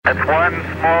It's one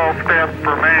small step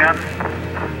for man,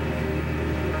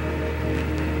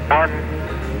 one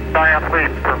giant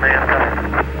leap for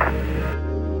mankind.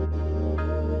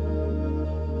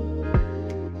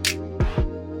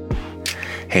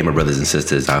 Hey, my brothers and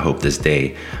sisters, I hope this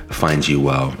day finds you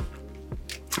well.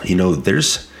 You know,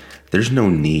 there's no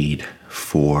need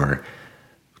for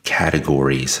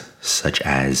categories such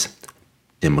as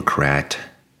Democrat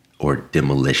or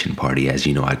Demolition Party, as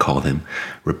you know I call them,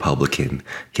 Republican,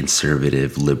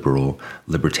 conservative, liberal,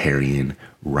 libertarian,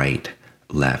 right,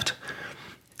 left.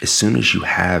 As soon as you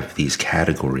have these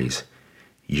categories,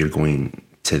 you're going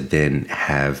to then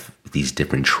have these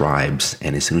different tribes.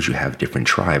 And as soon as you have different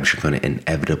tribes, you're going to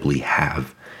inevitably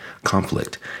have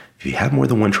conflict. If you have more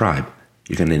than one tribe,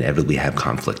 you're going to inevitably have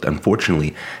conflict.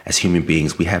 Unfortunately, as human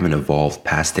beings, we haven't evolved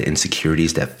past the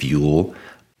insecurities that fuel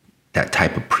that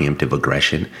type of preemptive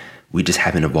aggression. We just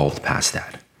haven't evolved past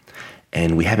that.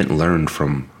 And we haven't learned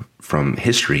from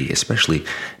history, especially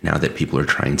now that people are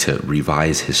trying to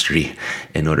revise history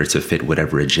in order to fit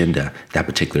whatever agenda that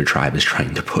particular tribe is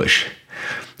trying to push.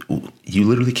 You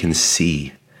literally can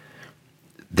see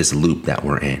this loop that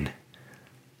we're in.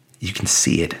 You can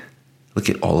see it. Look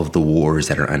at all of the wars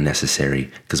that are unnecessary,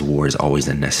 because war is always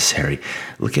unnecessary.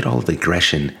 Look at all of the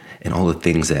aggression and all the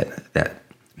things that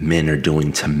men are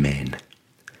doing to men.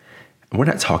 And we're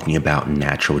not talking about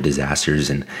natural disasters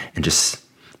and just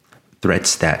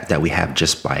threats that we have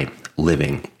just by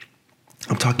living.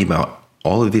 I'm talking about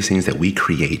all of these things that we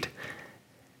create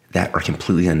that are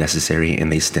completely unnecessary,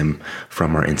 and they stem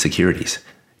from our insecurities.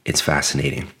 It's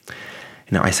fascinating.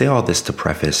 Now, I say all this to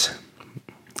preface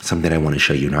something I want to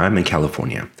show you. Now, I'm in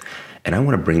California, and I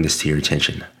want to bring this to your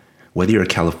attention, whether you're a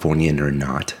Californian or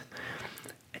not.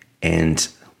 And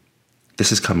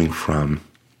this is coming from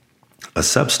a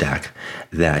Substack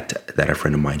that a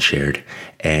friend of mine shared.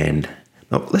 And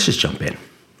let's just jump in.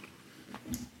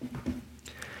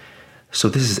 So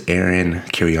this is Aaron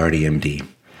Kheriaty, MD.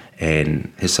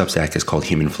 And his Substack is called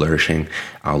Human Flourishing.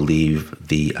 I'll leave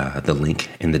the link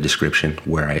in the description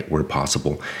where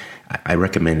possible. I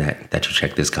recommend that you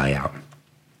check this guy out.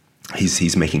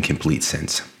 He's making complete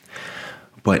sense.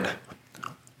 But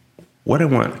what I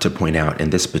want to point out in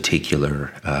this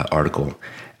particular article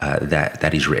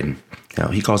that he's written, now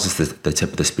he calls this the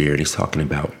tip of the spear, and he's talking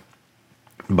about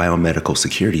biomedical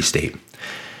security state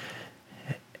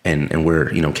and where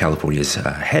California is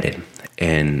headed.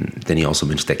 And then he also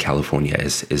mentioned that California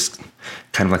is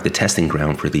kind of like the testing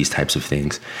ground for these types of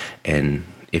things. And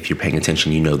if you're paying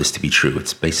attention, you know this to be true.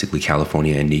 It's basically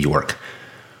California and New York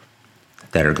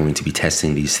that are going to be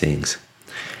testing these things.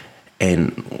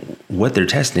 And what they're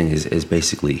testing is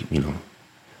basically,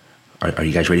 are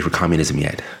you guys ready for communism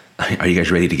yet? Are you guys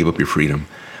ready to give up your freedom?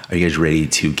 Are you guys ready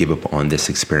to give up on this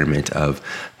experiment of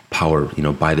power,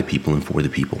 by the people and for the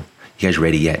people? You guys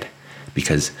ready yet?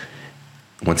 Because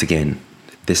once again,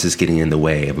 this is getting in the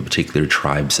way of a particular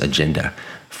tribe's agenda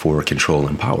for control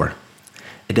and power.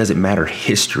 It doesn't matter.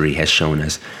 History has shown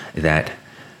us that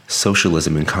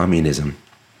socialism and communism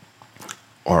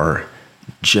are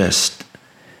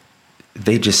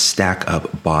they just stack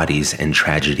up bodies and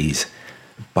tragedies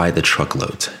by the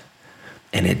truckloads.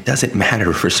 And it doesn't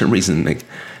matter for some reason,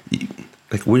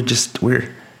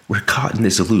 we're caught in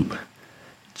this loop.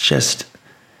 Just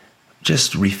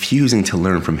refusing to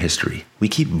learn from history. We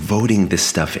keep voting this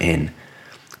stuff in,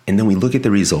 and then we look at the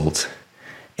results,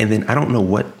 and then I don't know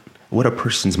what a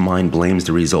person's mind blames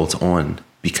the results on,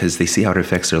 because they see how it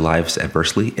affects their lives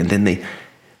adversely, and then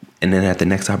at the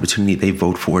next opportunity they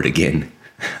vote for it again.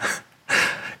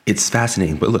 It's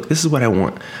fascinating. But look, this is what I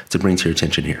want to bring to your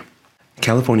attention here.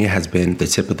 California has been the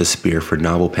tip of the spear for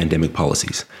novel pandemic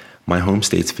policies. My home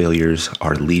state's failures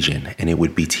are legion, and it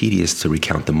would be tedious to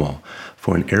recount them all.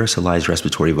 For an aerosolized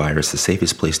respiratory virus, the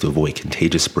safest place to avoid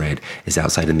contagious spread is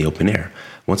outside in the open air.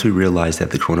 Once we realized that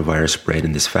the coronavirus spread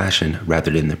in this fashion, rather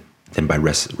than by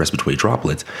respiratory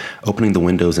droplets, opening the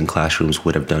windows in classrooms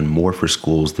would have done more for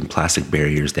schools than plastic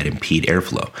barriers that impede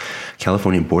airflow.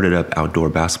 California boarded up outdoor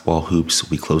basketball hoops.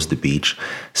 We closed the beach,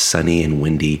 sunny and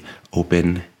windy,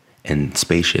 open and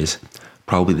spacious,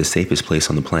 probably the safest place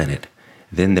on the planet.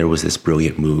 Then there was this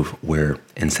brilliant move where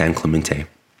in San Clemente,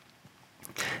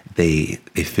 they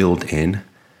filled in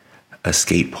a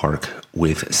skate park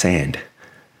with sand.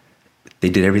 They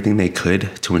did everything they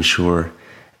could to ensure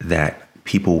that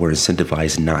people were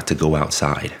incentivized not to go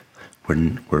outside, were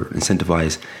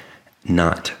incentivized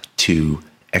not to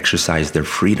exercise their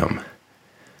freedom.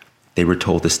 They were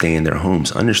told to stay in their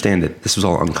homes. Understand that this was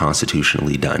all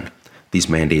unconstitutionally done. These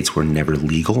mandates were never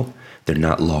legal. They're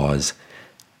not laws.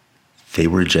 They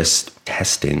were just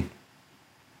testing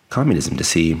communism to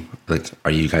see, like,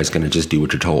 are you guys going to just do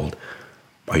what you're told?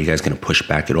 Are you guys going to push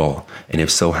back at all? And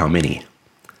if so, how many?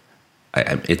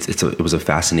 It was a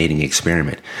fascinating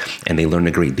experiment, and they learned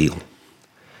a great deal.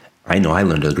 I know I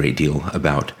learned a great deal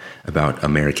about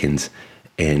Americans,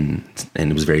 and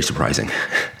it was very surprising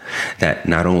that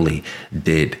not only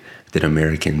did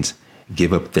Americans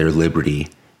give up their liberty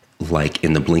like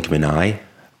in the blink of an eye,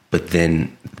 but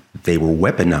then they were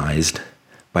weaponized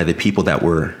by the people that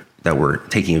were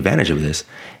taking advantage of this.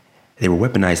 They were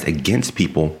weaponized against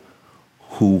people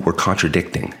who were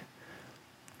contradicting.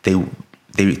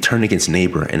 They turned against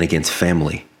neighbor and against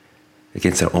family,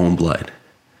 against their own blood,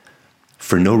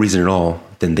 for no reason at all.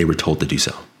 Then they were told to do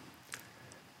so.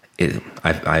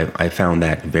 I found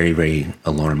that very, very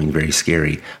alarming, very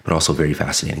scary, but also very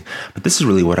fascinating. But this is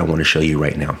really what I want to show you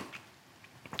right now,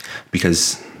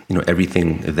 because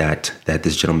everything that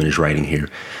this gentleman is writing here,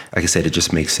 like I said, it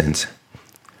just makes sense.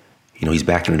 He's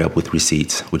backing it up with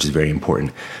receipts, which is very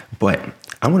important. But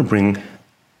I want to bring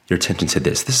your attention to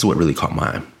this. This is what really caught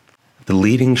my eye. The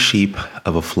leading sheep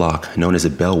of a flock, known as a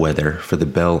bellwether for the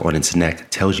bell on its neck,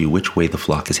 tells you which way the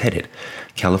flock is headed.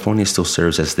 California still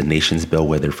serves as the nation's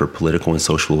bellwether for political and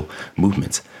social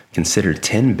movements. Consider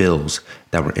 10 bills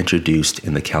that were introduced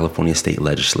in the California State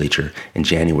Legislature in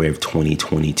January of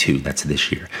 2022. That's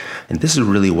this year. And this is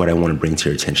really what I want to bring to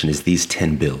your attention, is these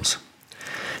 10 bills.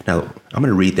 Now, I'm going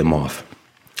to read them off.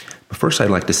 But first,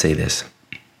 I'd like to say this.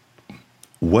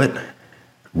 What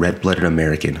red-blooded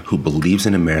American who believes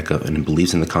in America and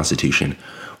believes in the Constitution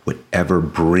would ever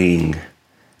bring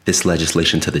this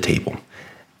legislation to the table?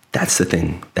 That's the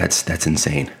thing. That's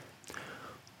insane.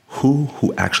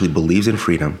 Who actually believes in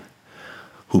freedom,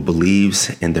 who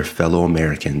believes in their fellow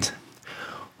Americans,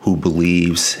 who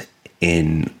believes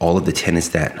in all of the tenets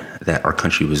that our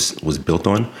country was built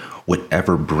on, would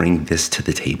ever bring this to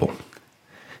the table?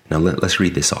 Now let's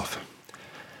read this off.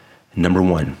 Number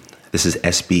 1, this is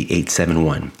SB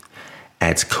 871,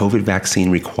 adds COVID vaccine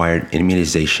required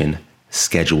immunization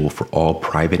schedule for all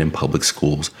private and public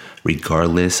schools,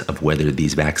 regardless of whether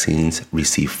these vaccines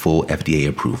receive full FDA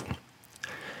approval.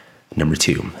 Number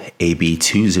 2, AB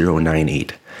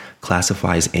 2098,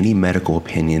 classifies any medical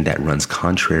opinion that runs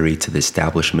contrary to the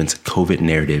establishment's COVID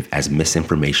narrative as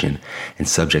misinformation and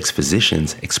subjects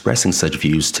physicians expressing such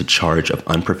views to charge of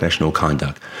unprofessional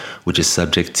conduct, which is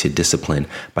subject to discipline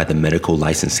by the Medical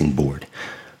Licensing Board.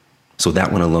 So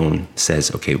that one alone says,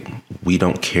 okay, we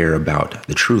don't care about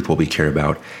the truth. What we care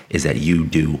about is that you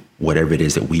do whatever it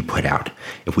is that we put out.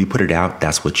 If we put it out,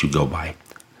 that's what you go by,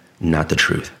 not the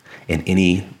truth. And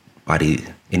any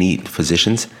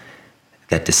physicians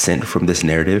that dissent from this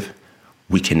narrative,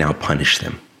 we can now punish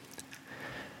them.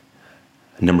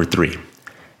 Number 3,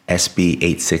 SB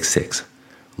 866,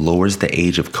 lowers the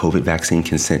age of COVID vaccine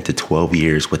consent to 12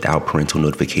 years without parental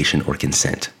notification or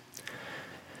consent.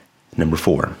 Number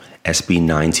 4, SB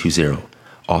 920,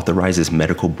 authorizes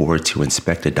medical board to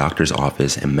inspect a doctor's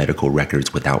office and medical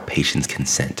records without patient's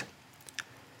consent.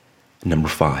 Number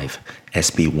 5,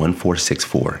 SB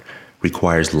 1464,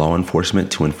 requires law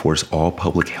enforcement to enforce all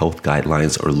public health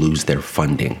guidelines or lose their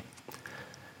funding.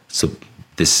 So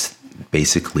this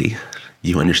basically,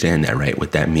 you understand that, right?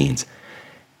 What that means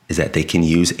is that they can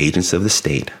use agents of the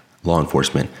state, law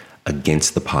enforcement,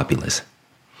 against the populace.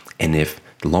 And if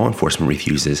the law enforcement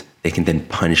refuses, they can then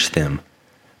punish them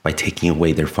by taking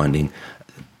away their funding,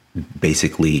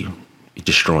 basically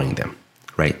destroying them,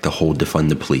 right? The whole defund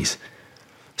the police.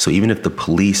 So even if the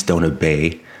police don't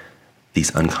obey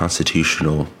these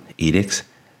unconstitutional edicts,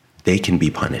 they can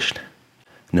be punished.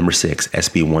 Number 6,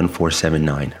 SB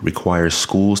 1479, requires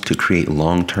schools to create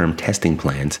long-term testing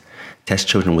plans, test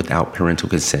children without parental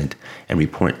consent, and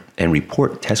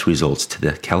report test results to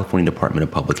the California Department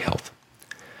of Public Health.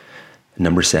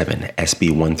 Number 7,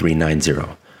 SB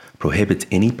 1390, prohibits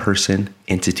any person,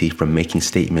 entity from making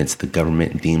statements the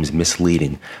government deems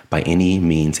misleading by any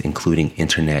means, including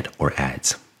internet or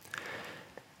ads.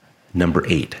 Number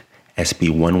 8, SB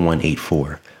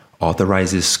 1184,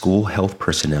 authorizes school health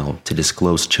personnel to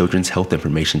disclose children's health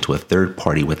information to a third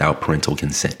party without parental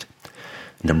consent.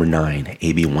 Number 9,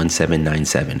 AB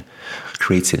 1797,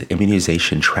 creates an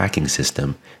immunization tracking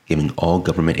system giving all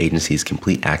government agencies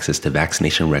complete access to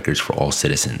vaccination records for all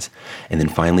citizens. And then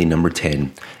finally, number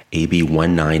 10, AB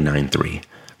 1993,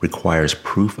 requires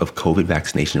proof of COVID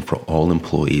vaccination for all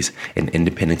employees and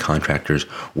independent contractors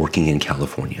working in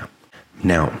California.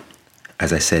 Now,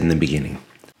 as I said in the beginning,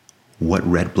 what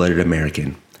red-blooded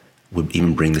American would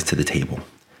even bring this to the table?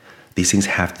 These things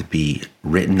have to be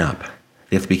written up.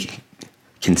 They have to be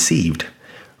conceived,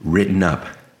 written up,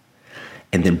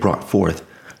 and then brought forth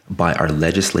by our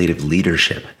legislative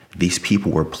leadership These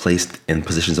people were placed in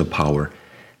positions of power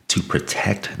to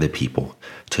protect the people,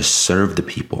 to serve the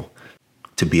people,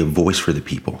 to be a voice for the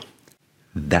people.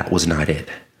 That was not it.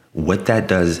 What that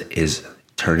does is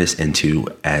turn us into,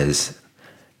 as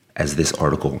this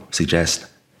article suggests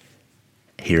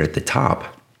here at the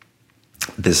top,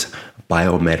 this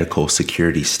biomedical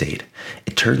security state.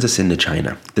 It turns us into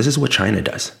China. This is what China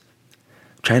does.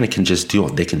 China can just do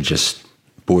it. They can just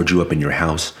board you up in your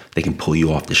house. They can pull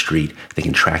you off the street. They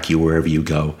can track you wherever you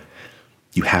go.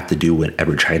 You have to do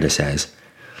whatever China says,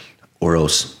 or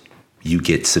else you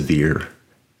get severe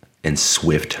and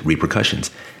swift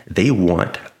repercussions. They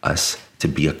want us to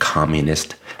be a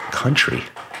communist country.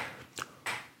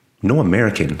 No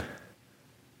American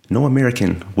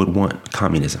would want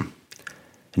communism.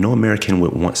 No American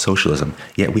would want socialism.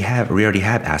 Yet we already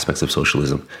have aspects of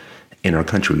socialism in our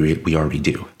country. We already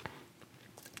do.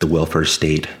 The welfare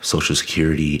state, Social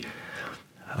Security,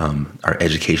 our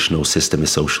educational system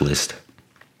is socialist.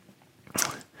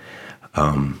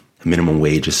 Minimum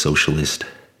wage is socialist.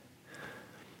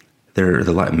 There's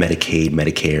a lot of Medicaid,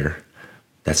 Medicare,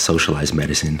 that's socialized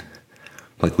medicine.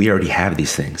 Like, we already have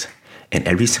these things. And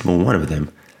every single one of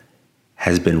them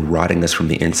has been rotting us from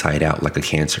the inside out like a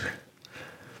cancer.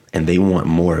 And they want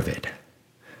more of it.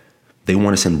 They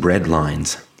want us in bread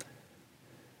lines,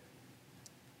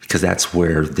 because that's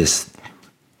where this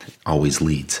always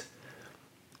leads.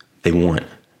 They want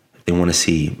to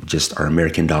see just our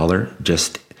American dollar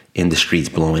just in the streets,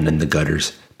 blowing in the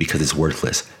gutters, because it's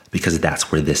worthless, because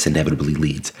that's where this inevitably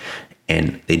leads.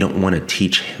 And they don't want to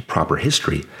teach proper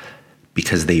history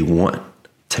because they want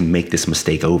to make this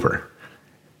mistake over.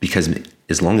 Because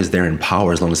as long as they're in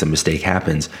power, as long as a mistake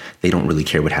happens, they don't really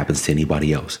care what happens to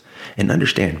anybody else. And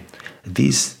understand,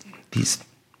 these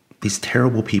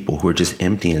terrible people who are just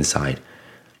empty inside,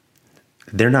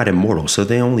 they're not immortal. So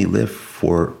they only live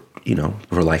for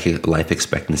life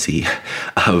expectancy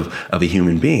of a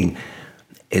human being.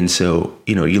 And so,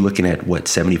 you're looking at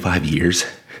 75 years,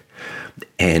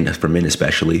 and for men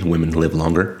especially, women live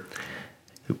longer,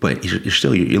 but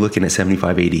you're looking at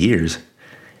 75, 80 years,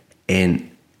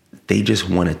 and they just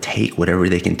want to take whatever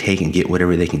they can take and get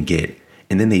whatever they can get.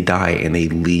 And then they die and they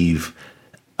leave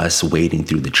us wading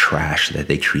through the trash that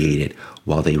they created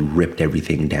while they ripped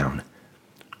everything down,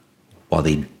 while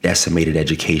they decimated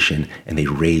education and they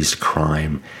raised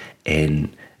crime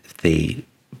and they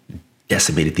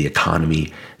decimated the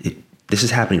economy. This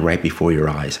is happening right before your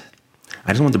eyes.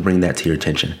 I just want to bring that to your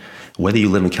attention. Whether you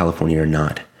live in California or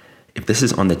not, if this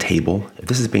is on the table, if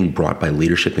this is being brought by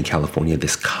leadership in California,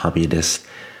 this communist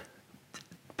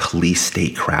police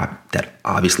state crap that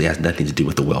obviously has nothing to do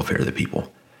with the welfare of the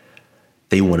people.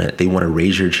 They want to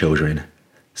raise your children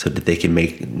so that they can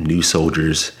make new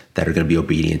soldiers that are going to be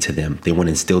obedient to them. They want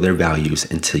to instill their values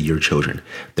into your children,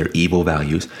 their evil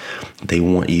values. They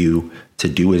want you to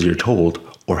do as you're told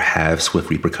or have swift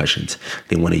repercussions.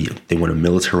 They want to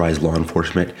militarize law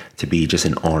enforcement to be just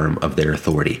an arm of their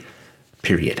authority,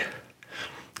 period.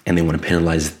 And they want to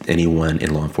penalize anyone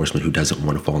in law enforcement who doesn't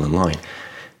want to fall in line.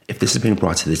 If this is being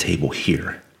brought to the table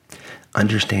here,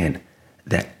 understand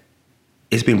that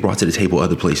it's being brought to the table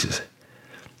other places,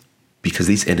 because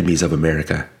these enemies of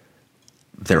America,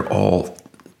 they're no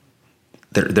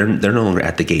longer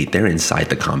at the gate. They're inside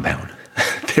the compound.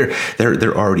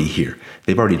 they're already here.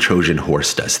 They've already Trojan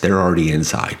horsed us. They're already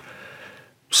inside,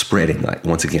 spreading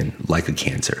once again like a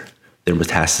cancer. They're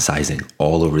metastasizing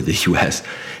all over the U.S.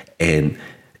 And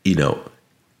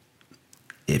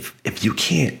if you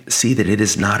can't see that it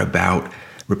is not about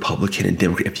Republican and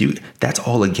Democrat, that's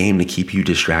all a game to keep you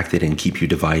distracted and keep you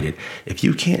divided. If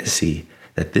you can't see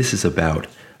that this is about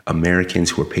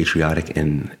Americans who are patriotic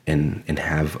and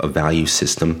have a value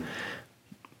system,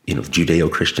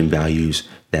 Judeo-Christian values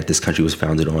that this country was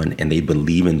founded on, and they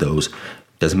believe in those.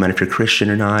 Doesn't matter if you're Christian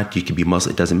or not, you can be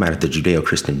Muslim, it doesn't matter. The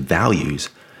Judeo-Christian values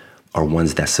are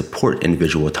ones that support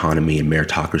individual autonomy and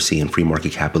meritocracy and free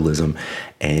market capitalism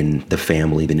and the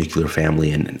family, the nuclear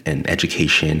family, and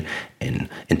education and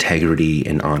integrity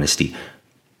and honesty.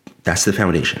 That's the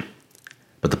foundation.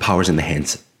 But the power's in the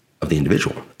hands of the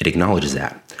individual. It acknowledges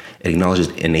that. It acknowledges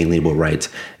inalienable rights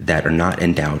that are not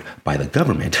endowed by the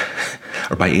government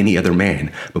or by any other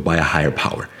man, but by a higher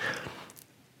power.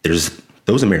 There's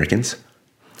those Americans,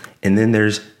 and then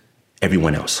there's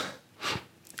everyone else.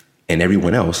 And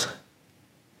everyone else,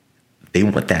 they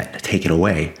want that taken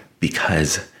away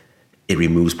because it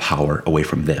removes power away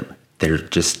from them. They're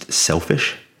just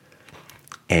selfish,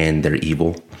 and they're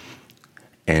evil,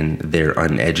 and they're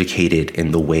uneducated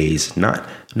in the ways, not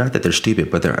that they're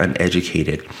stupid, but they're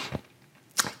uneducated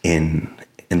in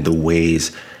the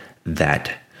ways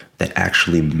that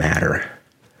actually matter,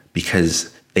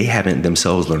 because They haven't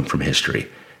themselves learned from history.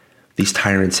 These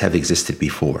tyrants have existed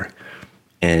before,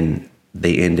 and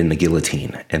they end in the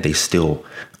guillotine, and they still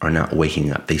are not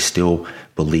waking up. They still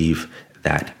believe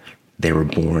that they were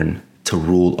born to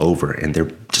rule over, and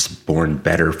they're just born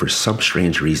better for some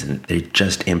strange reason. They're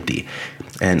just empty.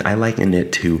 And I liken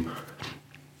it to,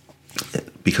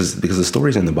 because the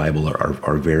stories in the Bible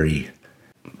are very,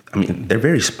 they're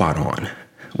very spot on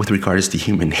with regards to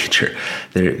human nature.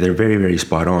 They're very, very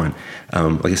spot on.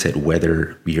 Like I said,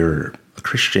 whether you're a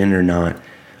Christian or not,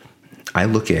 I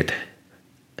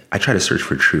try to search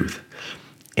for truth.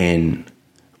 And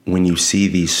when you see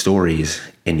these stories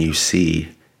and you see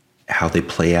how they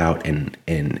play out and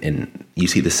you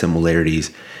see the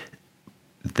similarities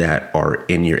that are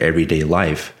in your everyday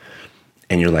life,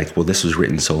 and you're like, well, this was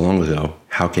written so long ago,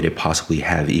 how could it possibly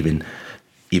have even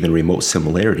remote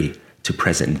similarity to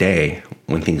present day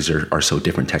when things are so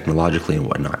different technologically and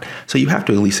whatnot? So you have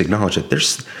to at least acknowledge that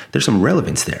there's some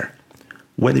relevance there,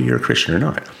 whether you're a Christian or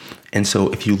not. And so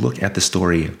if you look at the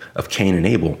story of Cain and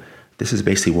Abel, this is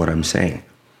basically what I'm saying.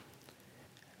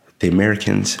 The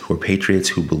Americans who are patriots,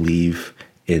 who believe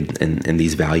in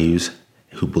these values,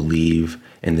 who believe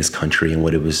in this country and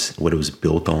what it was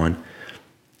built on,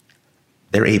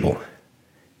 they're Abel.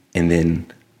 And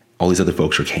then all these other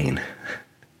folks are Cain.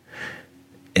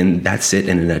 And that's it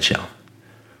in a nutshell.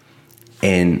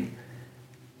 And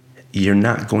you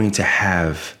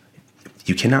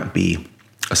cannot be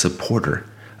a supporter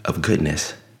of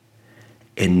goodness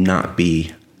and not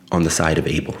be on the side of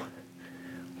Abel.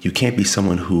 You can't be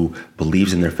someone who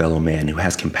believes in their fellow man, who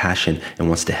has compassion and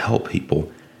wants to help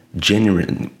people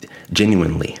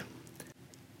genuinely,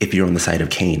 if you're on the side of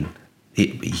Cain.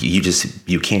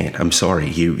 You can't. I'm sorry.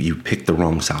 You picked the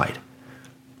wrong side.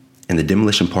 And the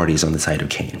demolition party is on the side of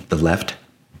Cain. The left,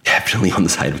 definitely on the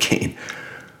side of Cain.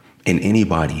 And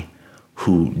anybody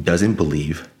who doesn't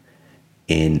believe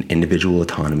in individual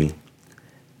autonomy,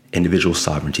 individual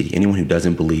sovereignty, anyone who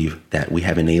doesn't believe that we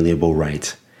have inalienable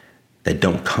rights that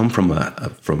don't come from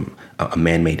a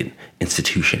man-made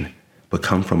institution, but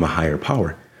come from a higher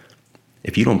power,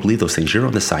 if you don't believe those things, you're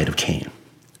on the side of Cain.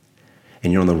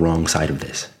 And you're on the wrong side of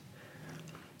this.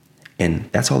 And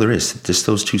that's all there is, just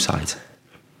those two sides.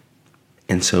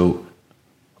 And so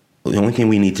the only thing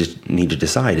we need to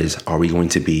decide is, are we going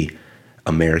to be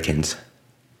Americans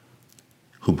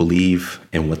who believe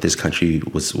in what this country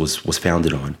was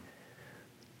founded on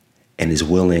and is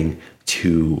willing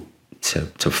to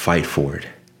fight for it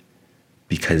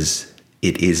because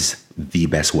it is the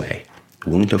best way,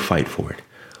 willing to fight for it?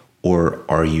 Or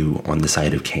are you on the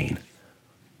side of Cain?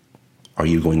 Are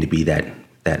you going to be that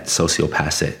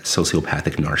sociopathic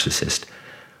narcissist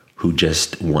who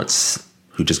just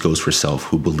goes for self,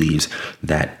 who believes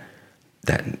that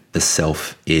the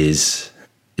self is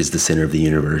the center of the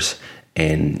universe,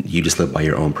 and you just live by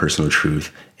your own personal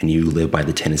truth, and you live by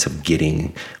the tenets of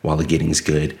getting while the getting's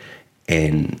good,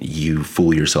 and you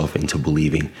fool yourself into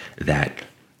believing that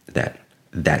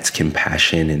that's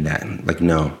compassion, and that, like,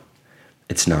 no,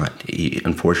 it's not.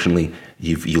 Unfortunately,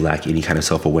 you lack any kind of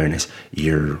self-awareness.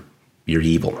 You're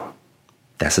evil.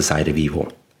 That's the side of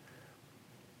evil.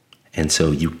 And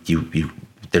so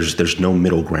there's no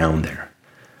middle ground there.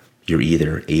 You're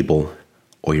either Abel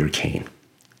or you're Cain.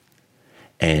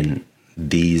 And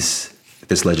this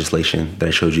legislation that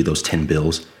I showed you, those 10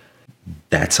 bills,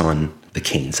 that's on the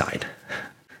Cain side,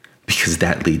 because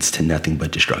that leads to nothing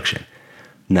but destruction.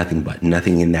 Nothing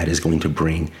in that is going to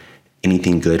bring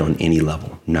anything good on any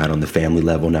level, not on the family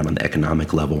level, not on the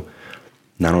economic level,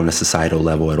 not on a societal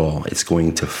level at all. It's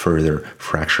going to further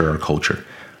fracture our culture.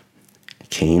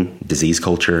 Cain, disease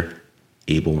culture.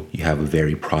 Abel, you have a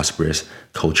very prosperous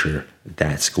culture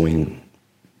that's going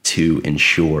to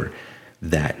ensure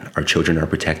that our children are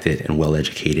protected and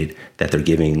well-educated, that they're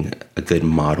giving a good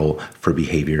model for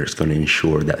behavior. It's going to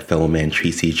ensure that fellow man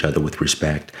treats each other with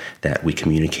respect, that we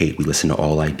communicate, we listen to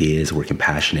all ideas, we're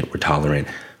compassionate, we're tolerant.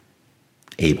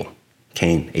 Abel,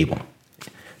 Cain, Abel.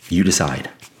 You decide.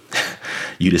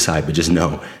 You decide, but just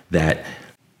know that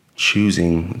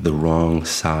choosing the wrong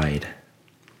side,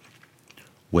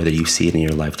 whether you see it in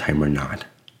your lifetime or not,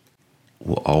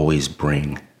 will always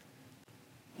bring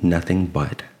nothing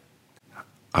but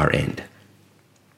our end.